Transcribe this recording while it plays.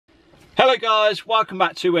Hello guys, welcome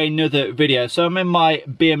back to another video. So I'm in my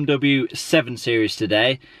BMW 7 Series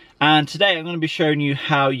today, and today I'm going to be showing you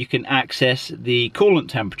how you can access the coolant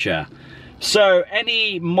temperature. So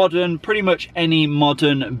pretty much any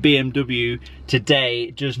modern BMW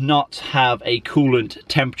today does not have a coolant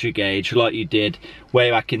temperature gauge like you did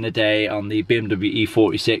way back in the day on the BMW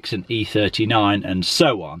E46 and E39 and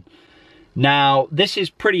so on. Now, this is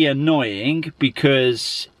pretty annoying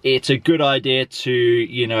because it's a good idea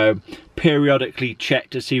to, periodically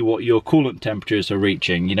check to see what your coolant temperatures are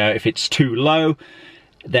reaching. If it's too low,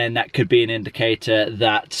 then that could be an indicator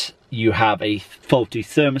that you have a faulty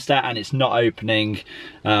thermostat and it's not opening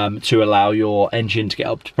to allow your engine to get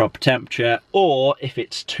up to proper temperature. Or if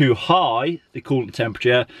it's too high, the coolant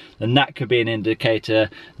temperature, then that could be an indicator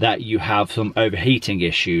that you have some overheating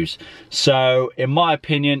issues. So in my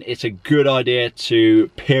opinion, it's a good idea to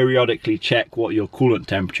periodically check what your coolant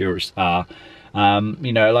temperatures are.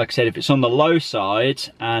 Like I said, if it's on the low side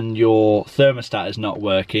and your thermostat is not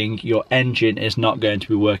working, your engine is not going to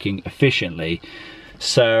be working efficiently.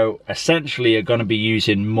 So essentially you're going to be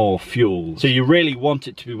using more fuel. So you really want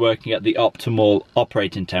it to be working at the optimal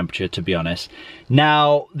operating temperature, to be honest.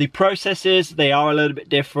 Now, the processes, they are a little bit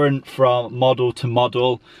different from model to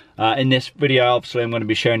model. In this video, obviously, I'm going to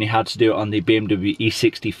be showing you how to do it on the BMW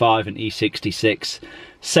E65 and E66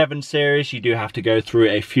 7 Series. You do have to go through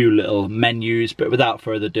a few little menus, but without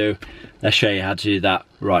further ado, let's show you how to do that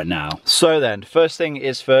right now. So then, first thing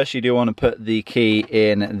is first, you do want to put the key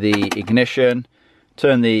in the ignition.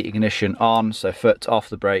 Turn the ignition on, so foot off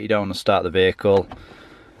the brake. You don't want to start the vehicle.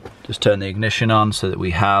 Just turn the ignition on so that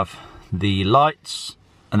we have the lights,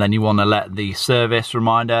 and then you want to let the service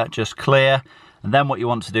reminder just clear. And then what you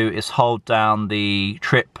want to do is hold down the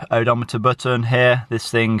trip odometer button here, this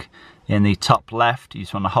thing in the top left. You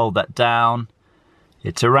just want to hold that down.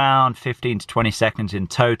 It's around 15 to 20 seconds in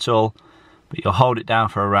total, but you'll hold it down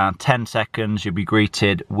for around 10 seconds. You'll be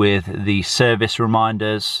greeted with the service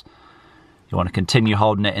reminders. You want to continue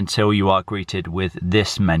holding it until you are greeted with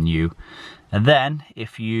this menu. And then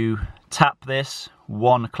if you tap this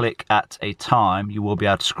one click at a time, you will be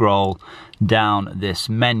able to scroll down this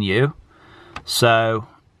menu. So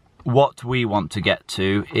what we want to get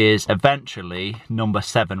to is eventually number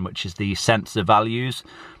 7, which is the sensor values,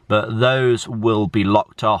 but those will be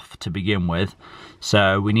locked off to begin with.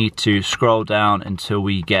 So we need to scroll down until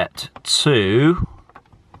we get to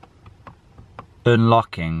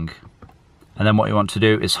unlocking. And then what you want to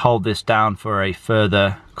do is hold this down for a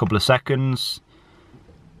further couple of seconds.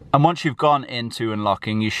 And once you've gone into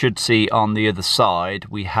unlocking, you should see on the other side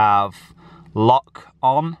we have lock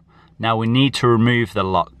on. Now we need to remove the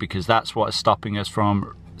lock because that's what is stopping us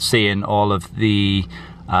from seeing all of the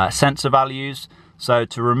sensor values. So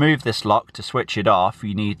to remove this lock, to switch it off,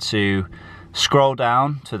 you need to scroll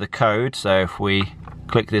down to the code. So if we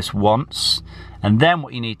click this once, and then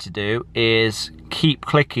what you need to do is keep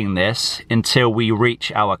clicking this until we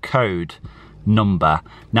reach our code number.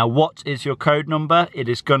 Now, what is your code number? It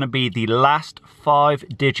is going to be the last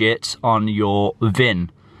 5 digits on your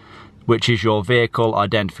VIN, which is your vehicle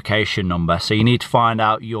identification number. So you need to find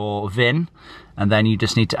out your VIN, and then you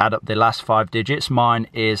just need to add up the last 5 digits. Mine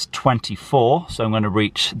is 24, so I'm going to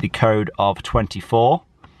reach the code of 24.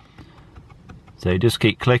 So you just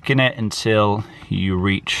keep clicking it until you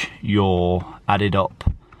reach your added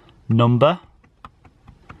up number.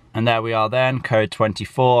 And there we are then, code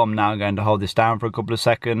 24. I'm now going to hold this down for a couple of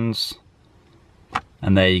seconds.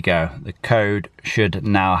 And there you go. The code should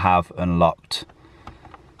now have unlocked.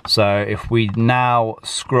 So if we now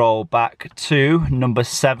scroll back to number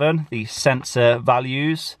 7, the sensor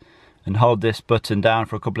values, and hold this button down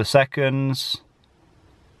for a couple of seconds.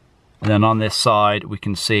 And then on this side, we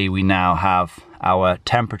can see we now have our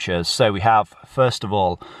temperatures. So we have, first of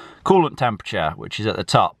all, coolant temperature, which is at the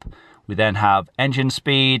top. We then have engine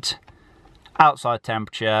speed, outside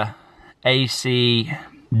temperature, AC,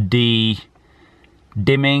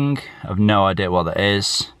 dimming, I have no idea what that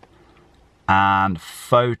is, and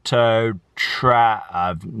photo track, I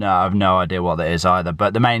have no idea what that is either.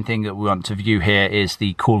 But the main thing that we want to view here is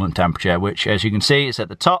the coolant temperature, which, as you can see, is at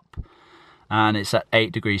the top, and it's at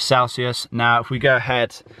 8 degrees Celsius. Now, if we go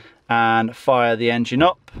ahead and fire the engine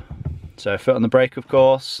up, so foot on the brake, of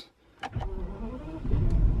course,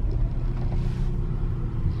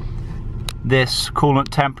 this coolant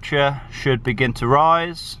temperature should begin to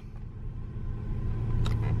rise.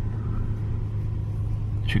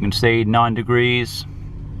 As you can see, 9 degrees.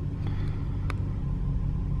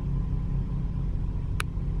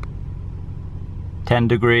 10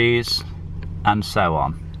 degrees, and so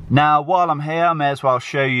on. Now while I'm here, I may as well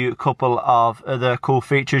show you a couple of other cool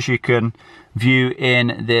features you can view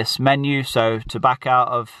in this menu. So to back out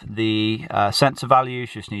of the sensor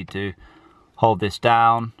values, you just need to hold this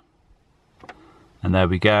down, and there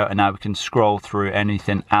we go. And now we can scroll through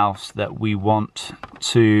anything else that we want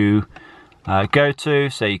to go to.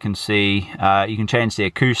 So you can see, you can change the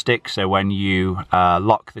acoustic. So when you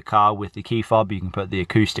lock the car with the key fob, you can put the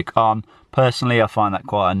acoustic on. Personally, I find that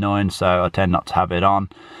quite annoying, so I tend not to have it on.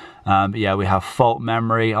 But yeah, we have fault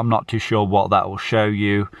memory. I'm not too sure what that will show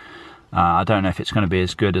you. I don't know if it's going to be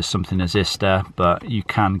as good as something as ISTA, but you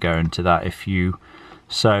can go into that if you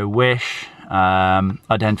so wish.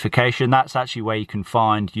 Identification, that's actually where you can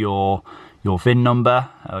find your VIN number,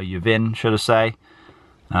 or your VIN should I say.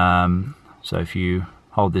 So if you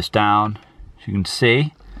hold this down, as you can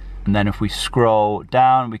see, and then if we scroll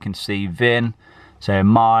down, we can see VIN. So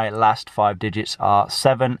my last 5 digits are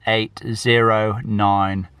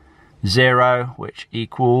 78090, which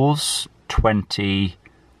equals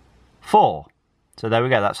 24. So there we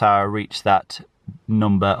go, that's how I reached that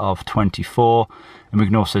number of 24. And we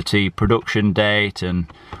can also see production date and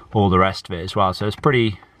all the rest of it as well. So it's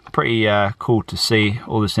pretty cool to see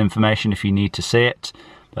all this information if you need to see it.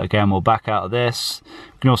 But again, we'll back out of this.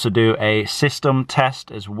 We can also do a system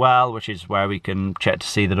test as well, which is where we can check to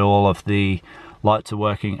see that all of the lights are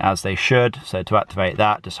working as they should. So to activate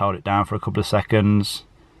that, just hold it down for a couple of seconds.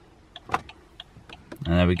 And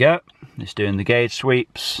there we go. It's doing the gauge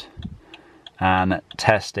sweeps and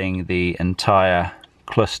testing the entire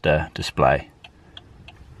cluster display.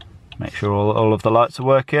 Make sure all of the lights are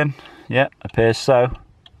working. Yeah, appears so.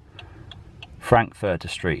 Frankfurter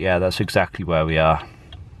Street, yeah, that's exactly where we are.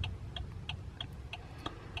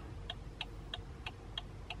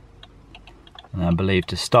 And I believe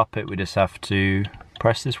to stop it, we just have to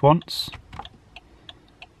press this once.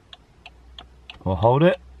 Or hold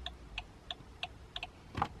it.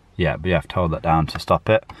 Yeah, but you have to hold that down to stop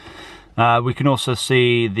it. We can also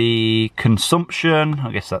see the consumption.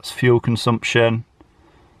 I guess that's fuel consumption.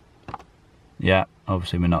 Yeah,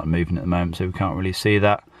 obviously we're not moving at the moment, so we can't really see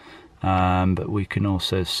that. But we can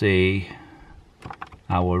also see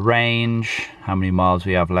our range, how many miles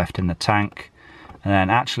we have left in the tank, and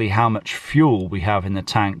then actually how much fuel we have in the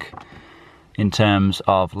tank in terms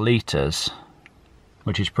of litres,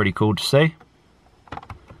 which is pretty cool to see.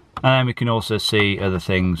 And then we can also see other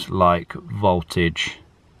things like voltage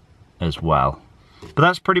as well. But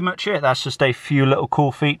that's pretty much it. That's just a few little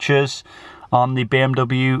cool features on the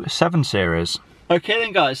BMW 7 Series. Okay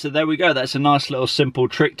then guys, so there we go. That's a nice little simple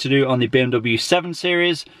trick to do on the BMW 7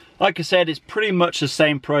 Series. Like I said, it's pretty much the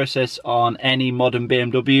same process on any modern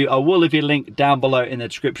BMW. I will leave you a link down below in the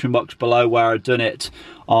description box below where I've done it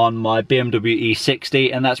on my BMW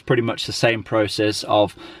E60, and that's pretty much the same process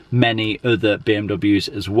of many other BMWs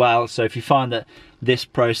as well. So if you find that this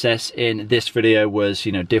process in this video was,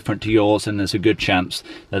 you know, different to yours, and there's a good chance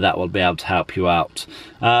that that will be able to help you out.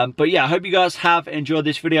 But yeah, I hope you guys have enjoyed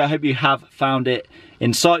this video. I hope you have found it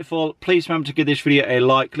insightful. Please remember to give this video a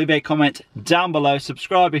like, leave a comment down below,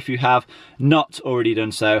 subscribe if you have not already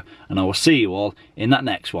done so, and I will see you all in that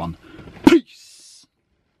next one. Peace!